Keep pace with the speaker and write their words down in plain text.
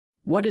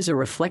What is a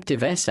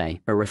reflective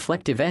essay? A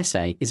reflective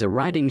essay is a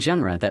writing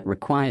genre that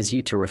requires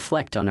you to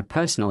reflect on a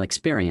personal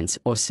experience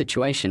or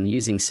situation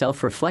using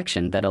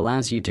self-reflection that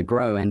allows you to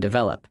grow and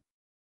develop.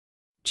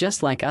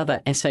 Just like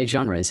other essay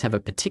genres have a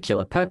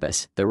particular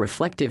purpose, the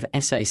reflective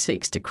essay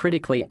seeks to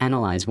critically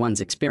analyze one's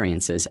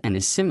experiences and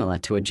is similar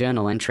to a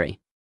journal entry.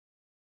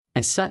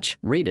 As such,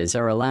 readers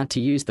are allowed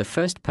to use the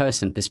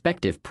first-person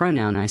perspective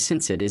pronoun I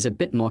since it is a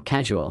bit more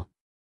casual.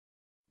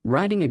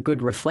 Writing a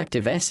good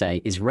reflective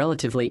essay is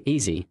relatively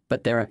easy,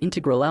 but there are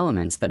integral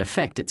elements that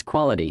affect its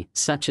quality,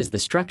 such as the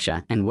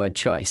structure and word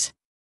choice.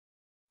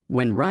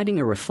 When writing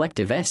a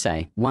reflective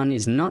essay, one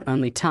is not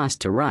only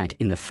tasked to write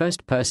in the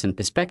first-person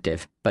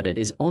perspective, but it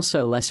is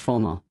also less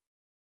formal.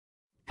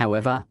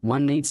 However,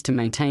 one needs to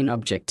maintain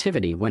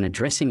objectivity when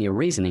addressing your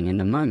reasoning in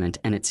the moment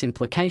and its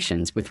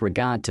implications with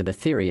regard to the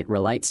theory it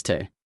relates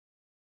to.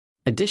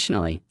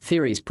 Additionally,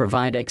 theories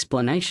provide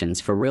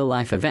explanations for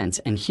real-life events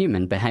and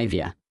human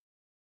behavior.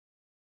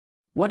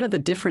 What are the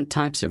different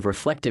types of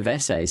reflective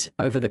essays?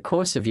 Over the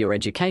course of your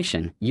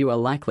education, you are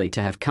likely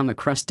to have come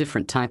across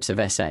different types of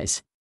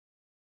essays.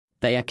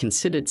 They are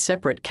considered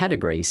separate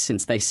categories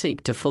since they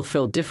seek to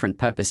fulfill different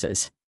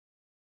purposes.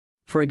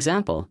 For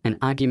example, an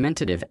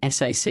argumentative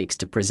essay seeks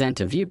to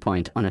present a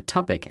viewpoint on a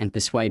topic and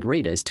persuade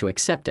readers to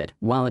accept it,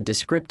 while a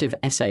descriptive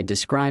essay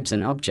describes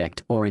an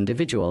object or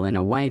individual in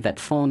a way that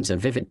forms a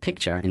vivid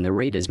picture in the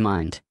reader's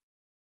mind.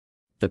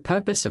 The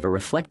purpose of a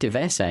reflective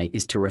essay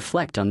is to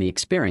reflect on the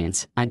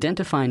experience,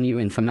 identify new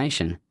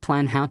information,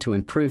 plan how to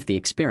improve the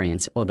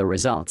experience or the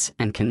results,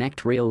 and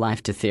connect real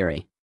life to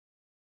theory.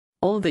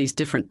 All these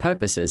different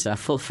purposes are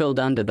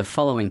fulfilled under the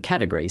following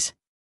categories.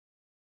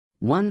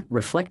 1.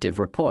 Reflective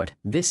report.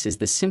 This is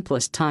the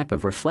simplest type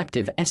of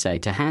reflective essay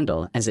to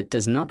handle as it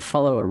does not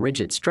follow a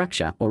rigid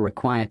structure or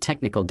require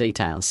technical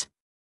details.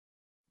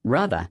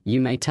 Rather,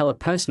 you may tell a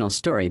personal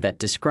story that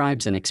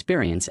describes an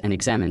experience and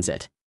examines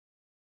it.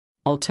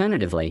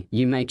 Alternatively,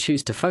 you may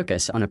choose to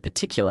focus on a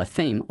particular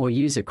theme or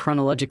use a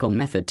chronological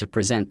method to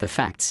present the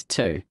facts.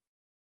 2.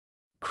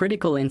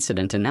 Critical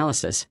incident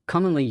analysis,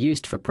 commonly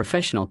used for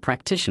professional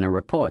practitioner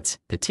reports,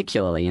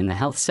 particularly in the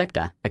health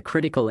sector. A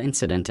critical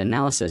incident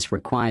analysis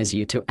requires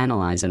you to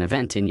analyze an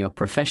event in your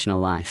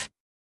professional life.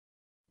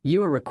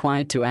 You are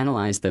required to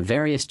analyze the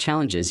various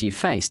challenges you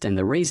faced and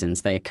the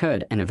reasons they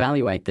occurred and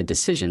evaluate the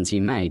decisions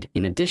you made,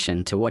 in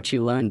addition to what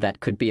you learned that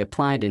could be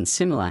applied in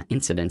similar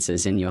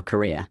incidences in your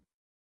career.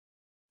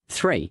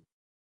 3.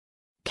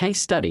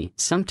 Case study.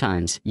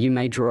 Sometimes, you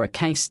may draw a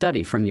case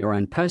study from your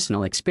own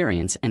personal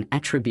experience and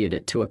attribute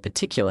it to a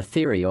particular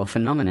theory or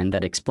phenomenon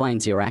that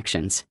explains your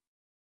actions.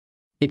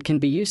 It can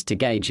be used to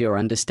gauge your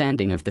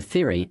understanding of the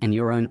theory and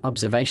your own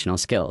observational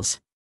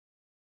skills.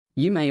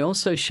 You may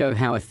also show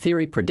how a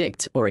theory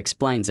predicts or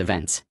explains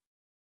events.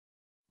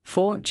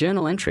 4.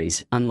 Journal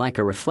entries. Unlike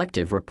a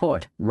reflective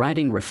report,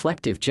 writing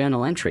reflective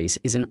journal entries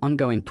is an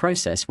ongoing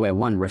process where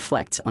one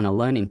reflects on a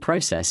learning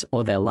process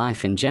or their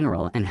life in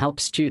general and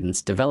helps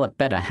students develop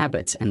better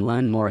habits and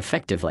learn more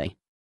effectively.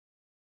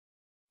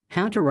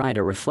 How to write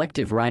a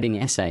reflective writing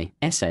essay.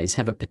 Essays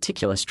have a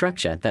particular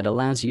structure that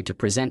allows you to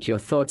present your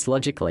thoughts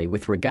logically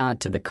with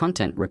regard to the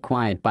content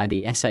required by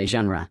the essay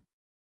genre.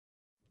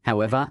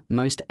 However,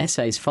 most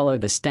essays follow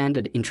the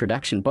standard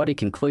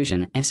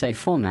introduction-body-conclusion essay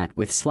format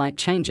with slight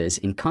changes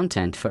in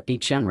content for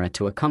each genre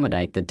to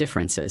accommodate the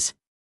differences.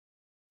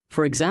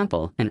 For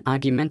example, an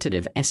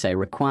argumentative essay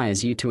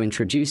requires you to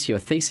introduce your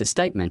thesis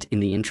statement in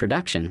the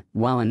introduction,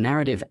 while a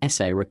narrative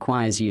essay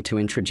requires you to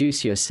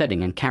introduce your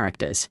setting and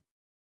characters.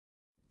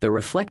 The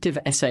reflective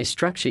essay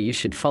structure you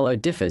should follow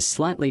differs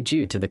slightly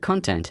due to the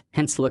content,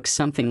 hence looks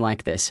something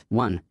like this.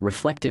 1.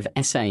 Reflective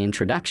essay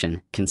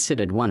introduction,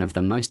 considered one of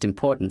the most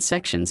important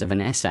sections of an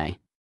essay.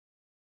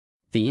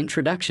 The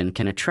introduction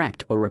can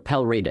attract or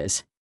repel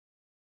readers.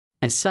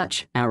 As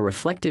such, our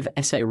reflective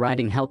essay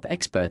writing help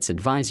experts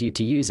advise you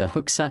to use a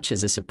hook such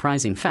as a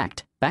surprising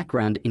fact,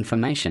 background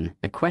information,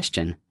 a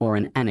question, or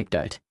an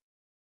anecdote.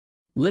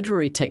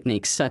 Literary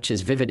techniques such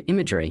as vivid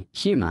imagery,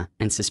 humor,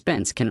 and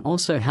suspense can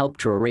also help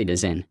draw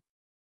readers in.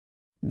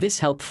 This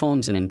help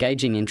forms an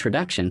engaging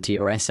introduction to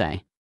your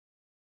essay.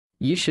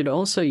 You should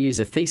also use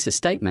a thesis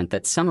statement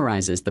that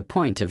summarizes the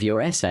point of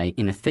your essay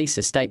in a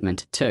thesis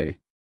statement. 2.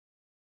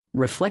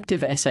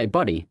 Reflective essay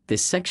body.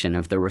 This section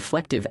of the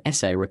reflective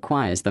essay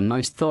requires the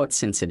most thought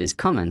since it is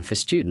common for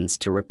students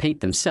to repeat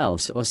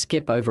themselves or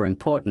skip over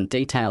important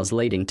details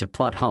leading to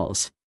plot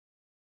holes.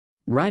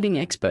 Writing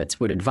experts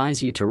would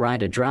advise you to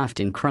write a draft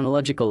in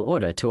chronological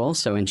order to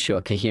also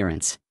ensure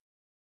coherence.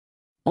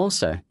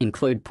 Also,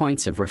 include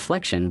points of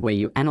reflection where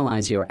you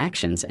analyze your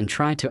actions and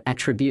try to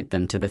attribute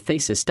them to the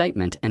thesis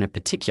statement and a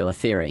particular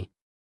theory.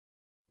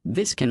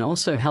 This can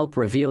also help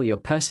reveal your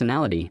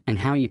personality and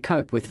how you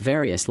cope with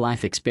various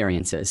life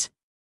experiences.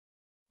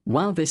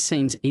 While this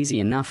seems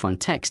easy enough on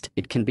text,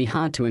 it can be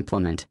hard to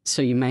implement,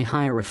 so you may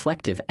hire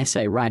reflective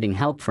essay writing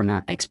help from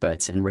our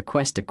experts and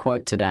request a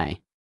quote today.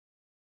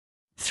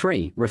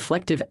 3.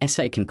 Reflective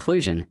essay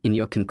conclusion. In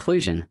your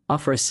conclusion,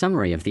 offer a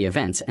summary of the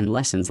events and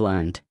lessons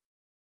learned.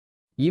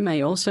 You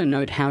may also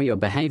note how your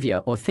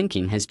behavior or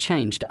thinking has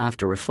changed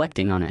after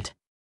reflecting on it.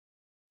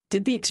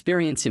 Did the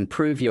experience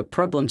improve your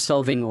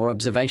problem-solving or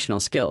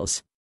observational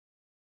skills?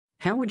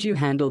 How would you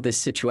handle this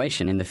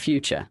situation in the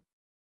future?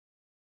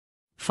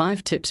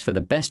 5 tips for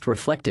the best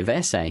reflective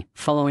essay.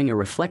 Following a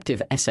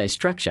reflective essay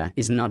structure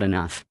is not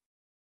enough.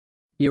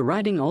 Your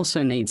writing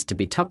also needs to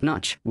be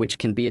top-notch, which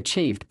can be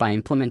achieved by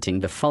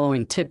implementing the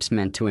following tips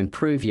meant to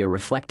improve your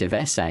reflective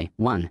essay.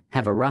 1.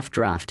 Have a rough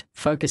draft.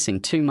 Focusing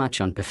too much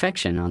on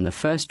perfection on the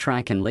first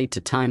try can lead to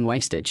time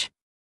wastage.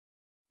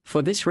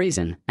 For this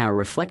reason, our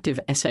reflective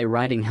essay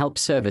writing help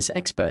service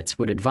experts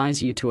would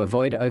advise you to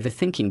avoid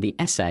overthinking the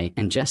essay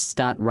and just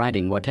start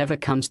writing whatever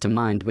comes to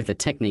mind with a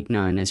technique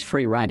known as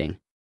free writing.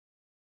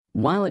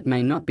 While it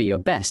may not be your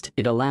best,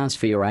 it allows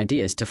for your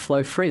ideas to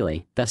flow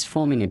freely, thus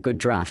forming a good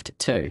draft.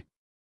 2.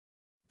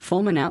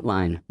 Form an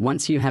outline.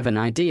 Once you have an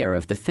idea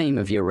of the theme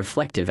of your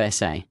reflective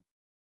essay,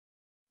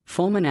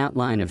 form an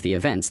outline of the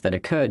events that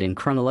occurred in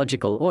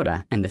chronological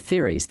order and the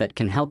theories that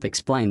can help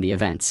explain the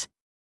events.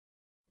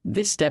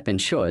 This step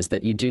ensures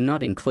that you do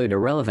not include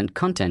irrelevant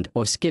content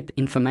or skip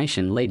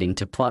information leading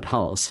to plot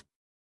holes.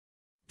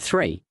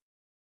 3.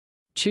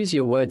 Choose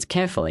your words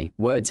carefully.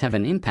 Words have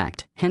an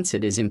impact, hence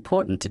it is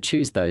important to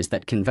choose those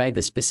that convey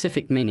the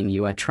specific meaning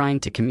you are trying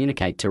to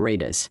communicate to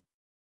readers.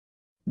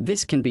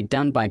 This can be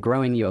done by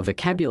growing your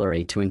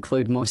vocabulary to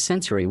include more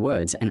sensory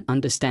words and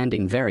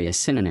understanding various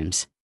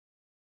synonyms.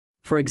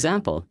 For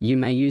example, you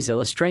may use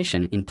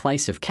illustration in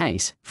place of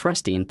case,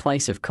 frosty in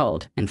place of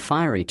cold, and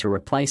fiery to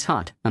replace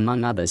hot,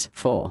 among others.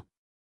 4.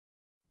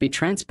 Be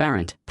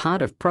transparent.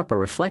 Part of proper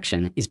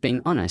reflection is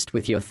being honest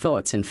with your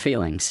thoughts and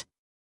feelings.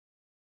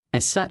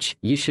 As such,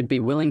 you should be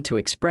willing to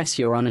express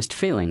your honest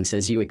feelings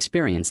as you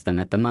experience them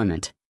at the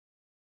moment.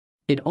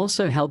 It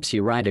also helps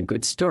you write a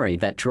good story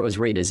that draws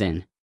readers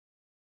in.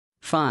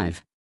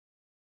 5.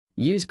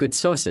 Use good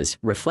sources.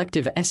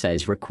 Reflective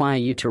essays require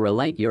you to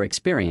relate your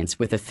experience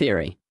with a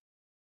theory.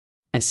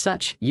 As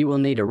such, you will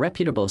need a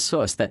reputable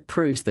source that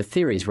proves the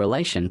theory's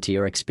relation to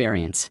your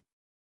experience.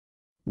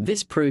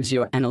 This proves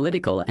your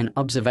analytical and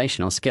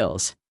observational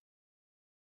skills.